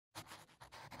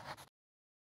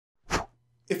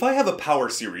If I have a power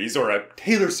series, or a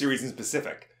Taylor series in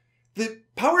specific, the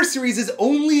power series is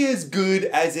only as good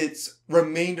as its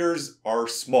remainders are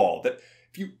small. That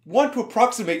if you want to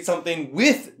approximate something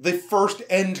with the first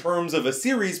n terms of a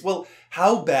series, well,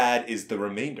 how bad is the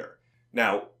remainder?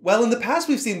 Now, while in the past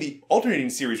we've seen the alternating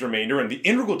series remainder and the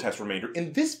integral test remainder,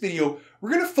 in this video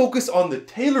we're going to focus on the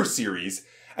Taylor series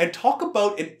and talk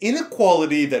about an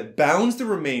inequality that bounds the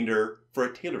remainder for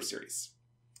a Taylor series.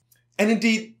 And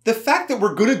indeed, the fact that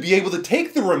we're going to be able to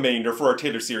take the remainder for our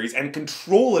Taylor series and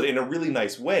control it in a really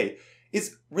nice way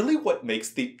is really what makes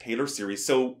the Taylor series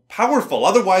so powerful.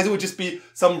 Otherwise, it would just be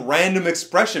some random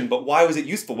expression, but why was it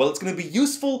useful? Well, it's going to be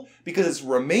useful because its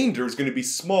remainder is going to be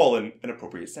small in an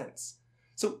appropriate sense.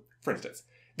 So, for instance,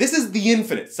 this is the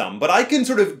infinite sum, but I can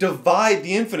sort of divide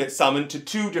the infinite sum into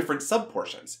two different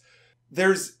subportions.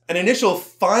 There's an initial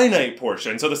finite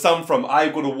portion, so the sum from I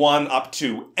equal to 1 up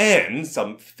to n,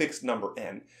 some fixed number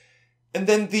n, and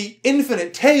then the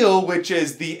infinite tail, which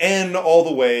is the n all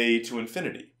the way to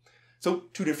infinity. So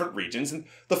two different regions, and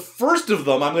the first of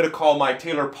them I'm going to call my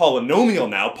Taylor polynomial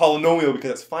now, polynomial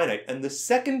because it's finite, and the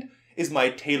second is my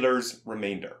Taylor's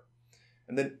remainder.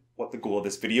 And then what the goal of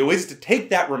this video is to take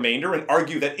that remainder and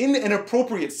argue that in an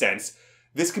appropriate sense,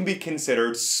 this can be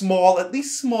considered small, at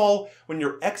least small, when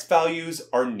your x values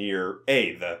are near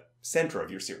a, the center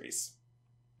of your series.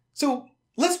 So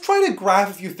let's try to graph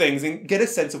a few things and get a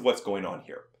sense of what's going on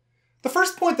here. The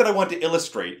first point that I want to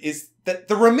illustrate is that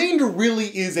the remainder really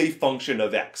is a function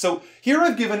of x. So here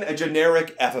I've given a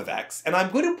generic f of x, and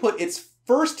I'm going to put its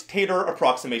first Taylor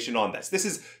approximation on this. This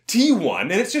is t1,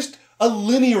 and it's just a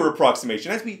linear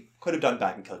approximation, as we could have done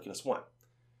back in Calculus 1.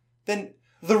 Then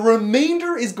the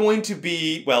remainder is going to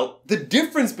be, well, the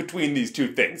difference between these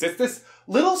two things. It's this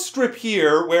little strip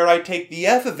here where I take the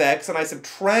f of x and I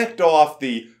subtract off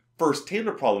the first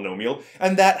Taylor polynomial,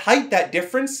 and that height, that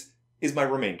difference, is my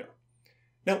remainder.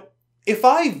 Now, if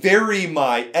I vary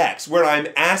my x, where I'm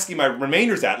asking my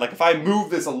remainders at, like if I move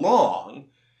this along,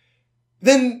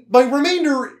 then my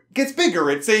remainder gets bigger.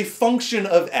 It's a function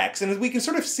of x, and as we can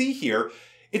sort of see here,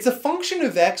 it's a function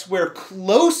of x where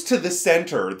close to the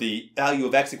center, the value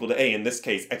of x equal to a, in this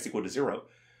case x equal to 0,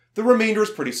 the remainder is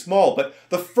pretty small. But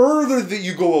the further that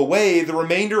you go away, the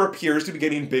remainder appears to be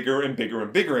getting bigger and bigger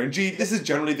and bigger. And indeed, this is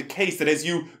generally the case, that as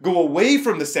you go away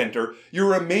from the center, your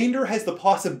remainder has the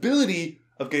possibility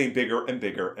of getting bigger and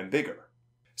bigger and bigger.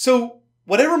 So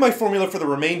whatever my formula for the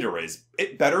remainder is,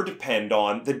 it better depend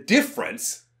on the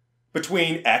difference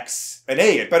between x and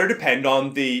a. It better depend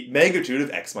on the magnitude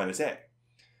of x minus a.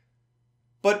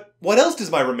 But what else does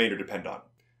my remainder depend on?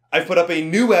 I've put up a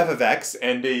new f of x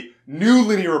and a new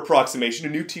linear approximation, a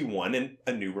new t1, and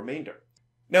a new remainder.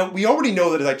 Now, we already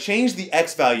know that as I change the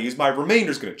x values, my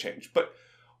remainder is going to change. But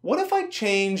what if I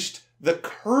changed the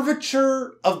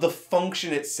curvature of the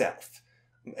function itself?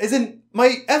 As in,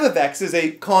 my f of x is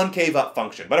a concave up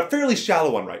function, but a fairly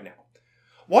shallow one right now.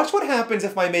 Watch what happens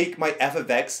if I make my f of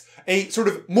x a sort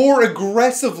of more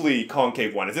aggressively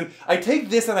concave one. As in, I take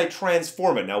this and I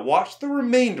transform it. Now watch the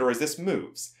remainder as this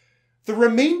moves. The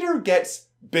remainder gets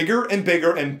bigger and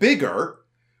bigger and bigger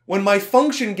when my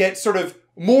function gets sort of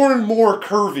more and more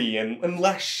curvy and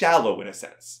less shallow in a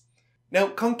sense. Now,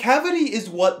 concavity is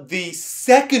what the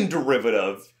second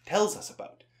derivative tells us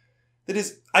about. That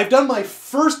is, I've done my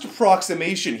first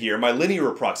approximation here, my linear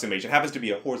approximation, happens to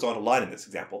be a horizontal line in this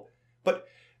example, but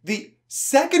the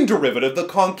second derivative, the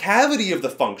concavity of the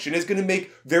function, is going to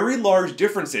make very large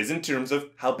differences in terms of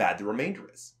how bad the remainder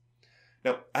is.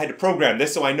 Now, I had to program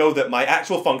this so I know that my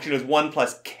actual function is 1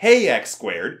 plus kx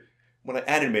squared. When I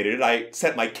animated it, I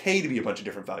set my k to be a bunch of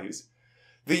different values.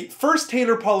 The first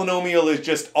Taylor polynomial is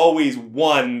just always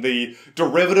 1. The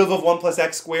derivative of 1 plus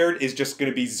x squared is just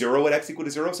going to be 0 at x equal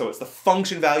to 0, so it's the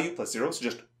function value plus 0, so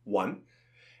just 1.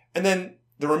 And then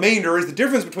the remainder is the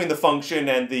difference between the function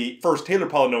and the first Taylor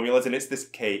polynomial, and it's this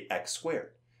kx squared.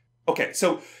 Okay,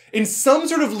 so in some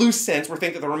sort of loose sense, we're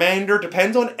thinking that the remainder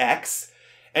depends on x,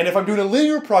 and if I'm doing a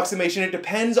linear approximation, it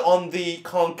depends on the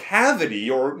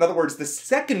concavity, or in other words, the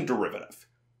second derivative.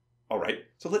 All right,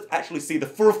 so let's actually see the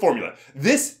full formula.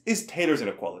 This is Taylor's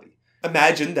inequality.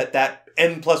 Imagine that that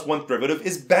n plus 1th derivative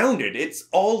is bounded. It's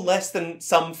all less than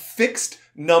some fixed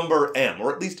number m,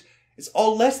 or at least it's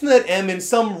all less than that m in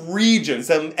some region,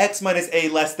 some x minus a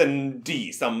less than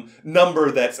d, some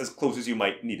number that's as close as you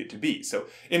might need it to be. So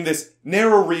in this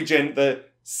narrow region, the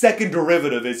second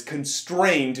derivative is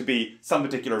constrained to be some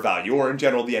particular value, or in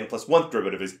general, the n plus 1th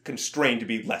derivative is constrained to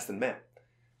be less than m.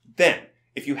 Then,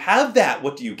 if you have that,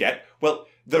 what do you get? Well,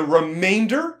 the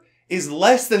remainder is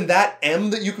less than that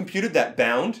m that you computed, that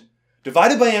bound,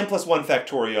 divided by n plus 1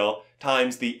 factorial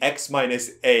times the x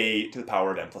minus a to the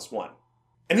power of n plus 1.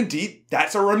 And indeed,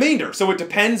 that's a remainder. So it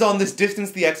depends on this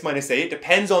distance, the x minus a. It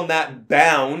depends on that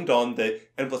bound on the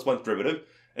n plus 1 derivative.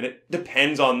 And it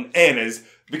depends on n, as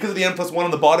because of the n plus 1 on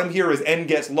the bottom here, as n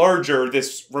gets larger,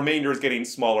 this remainder is getting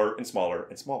smaller and smaller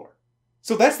and smaller.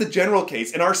 So that's the general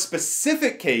case. In our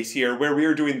specific case here, where we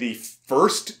were doing the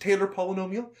first Taylor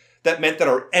polynomial, that meant that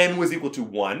our n was equal to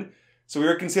 1. So we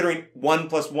were considering 1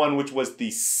 plus 1, which was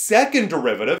the second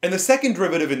derivative. And the second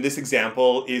derivative in this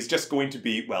example is just going to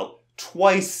be, well,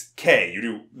 twice k. You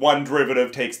do one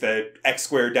derivative, takes the x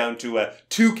squared down to a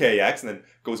 2kx, and then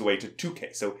goes away to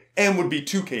 2k. So m would be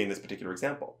 2k in this particular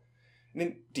example. And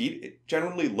indeed, it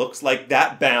generally looks like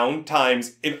that bound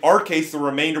times, in our case, the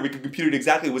remainder we could compute it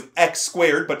exactly was x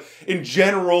squared, but in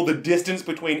general, the distance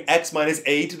between x minus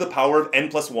a to the power of n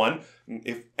plus 1,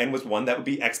 if n was 1, that would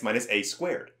be x minus a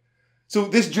squared. So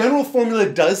this general formula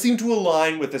does seem to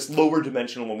align with this lower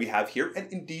dimensional one we have here, and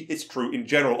indeed it's true in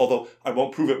general, although I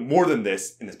won't prove it more than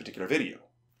this in this particular video.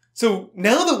 So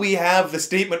now that we have the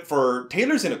statement for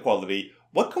Taylor's inequality,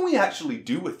 what can we actually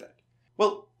do with it?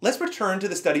 Well, let's return to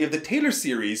the study of the Taylor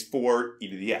series for e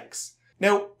to the x.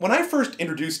 Now, when I first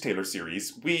introduced Taylor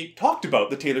series, we talked about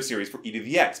the Taylor series for e to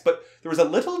the x, but there was a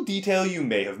little detail you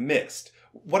may have missed.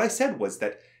 What I said was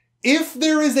that if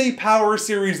there is a power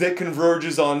series that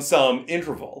converges on some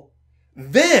interval,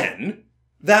 then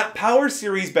that power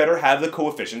series better have the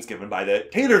coefficients given by the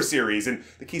Taylor series. In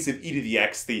the case of e to the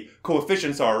x, the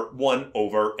coefficients are 1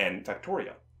 over n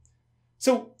factorial.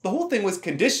 So the whole thing was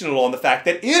conditional on the fact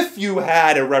that if you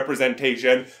had a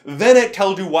representation, then it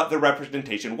tells you what the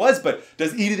representation was, but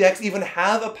does e to the x even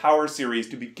have a power series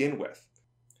to begin with?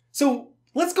 So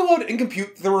let's go out and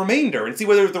compute the remainder and see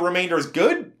whether the remainder is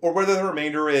good or whether the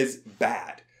remainder is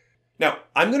bad. Now,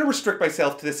 I'm going to restrict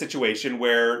myself to the situation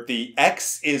where the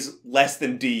x is less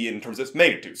than d in terms of its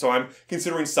magnitude. So I'm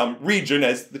considering some region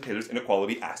as the Taylor's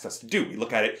inequality asked us to do. We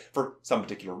look at it for some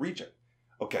particular region.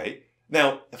 Okay,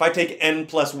 now if I take n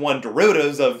plus 1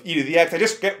 derivatives of e to the x, I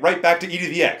just get right back to e to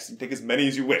the x. You take as many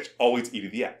as you wish, always e to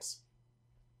the x.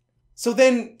 So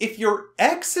then if your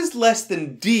x is less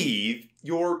than d,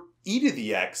 your e to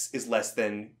the x is less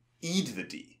than e to the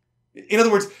d. In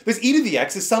other words, this e to the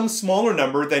x is some smaller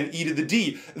number than e to the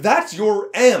d. That's your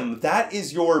m. That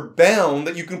is your bound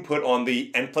that you can put on the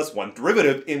n plus 1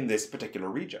 derivative in this particular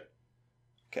region.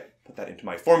 Okay, put that into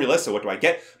my formula. So what do I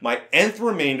get? My nth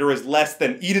remainder is less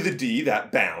than e to the d,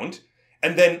 that bound.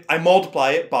 And then I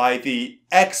multiply it by the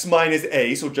x minus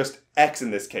a, so just x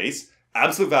in this case,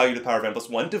 absolute value to the power of n plus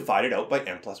 1 divided out by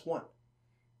n plus 1.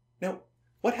 Now,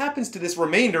 what happens to this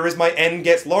remainder as my n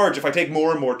gets large if I take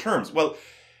more and more terms? Well,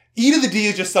 e to the d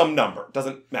is just some number.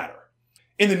 Doesn't matter.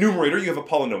 In the numerator, you have a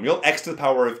polynomial, x to the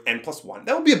power of n plus 1.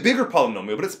 That would be a bigger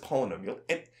polynomial, but it's a polynomial.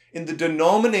 And in the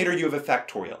denominator, you have a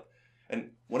factorial.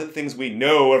 And one of the things we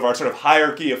know of our sort of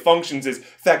hierarchy of functions is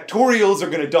factorials are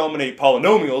going to dominate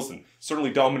polynomials and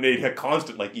certainly dominate a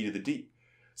constant like e to the d.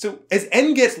 So as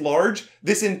n gets large,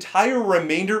 this entire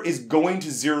remainder is going to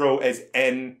 0 as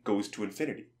n goes to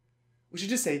infinity. Which is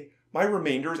to say, my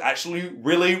remainder is actually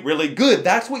really, really good.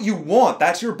 That's what you want.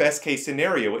 That's your best case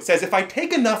scenario. It says if I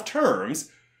take enough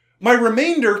terms, my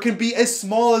remainder can be as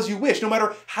small as you wish. No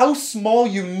matter how small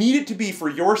you need it to be for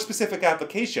your specific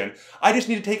application, I just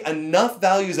need to take enough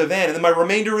values of n and then my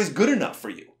remainder is good enough for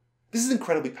you. This is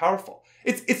incredibly powerful.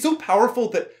 It's so powerful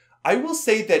that I will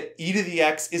say that e to the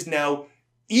x is now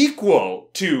equal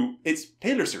to its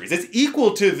Taylor series. It's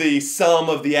equal to the sum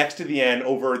of the x to the n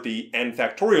over the n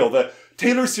factorial, the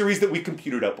Taylor series that we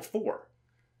computed out before.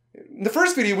 In the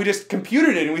first video, we just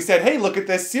computed it and we said, hey, look at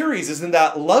this series, isn't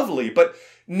that lovely? But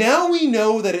now we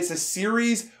know that it's a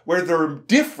series where the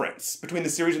difference between the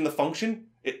series and the function,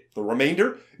 the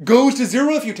remainder, goes to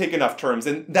 0 if you take enough terms.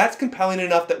 And that's compelling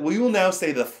enough that we will now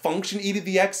say the function e to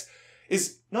the x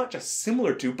is not just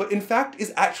similar to, but in fact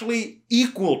is actually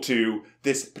equal to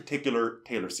this particular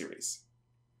Taylor series.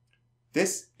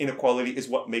 This inequality is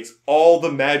what makes all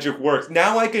the magic work.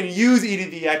 Now I can use e to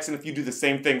the x, and if you do the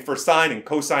same thing for sine and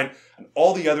cosine and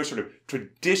all the other sort of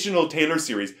traditional Taylor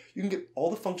series, you can get all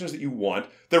the functions that you want.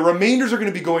 The remainders are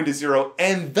going to be going to 0,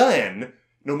 and then,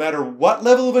 no matter what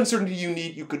level of uncertainty you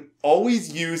need, you could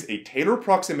always use a Taylor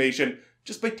approximation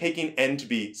just by taking n to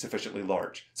be sufficiently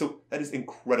large. So that is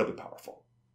incredibly powerful.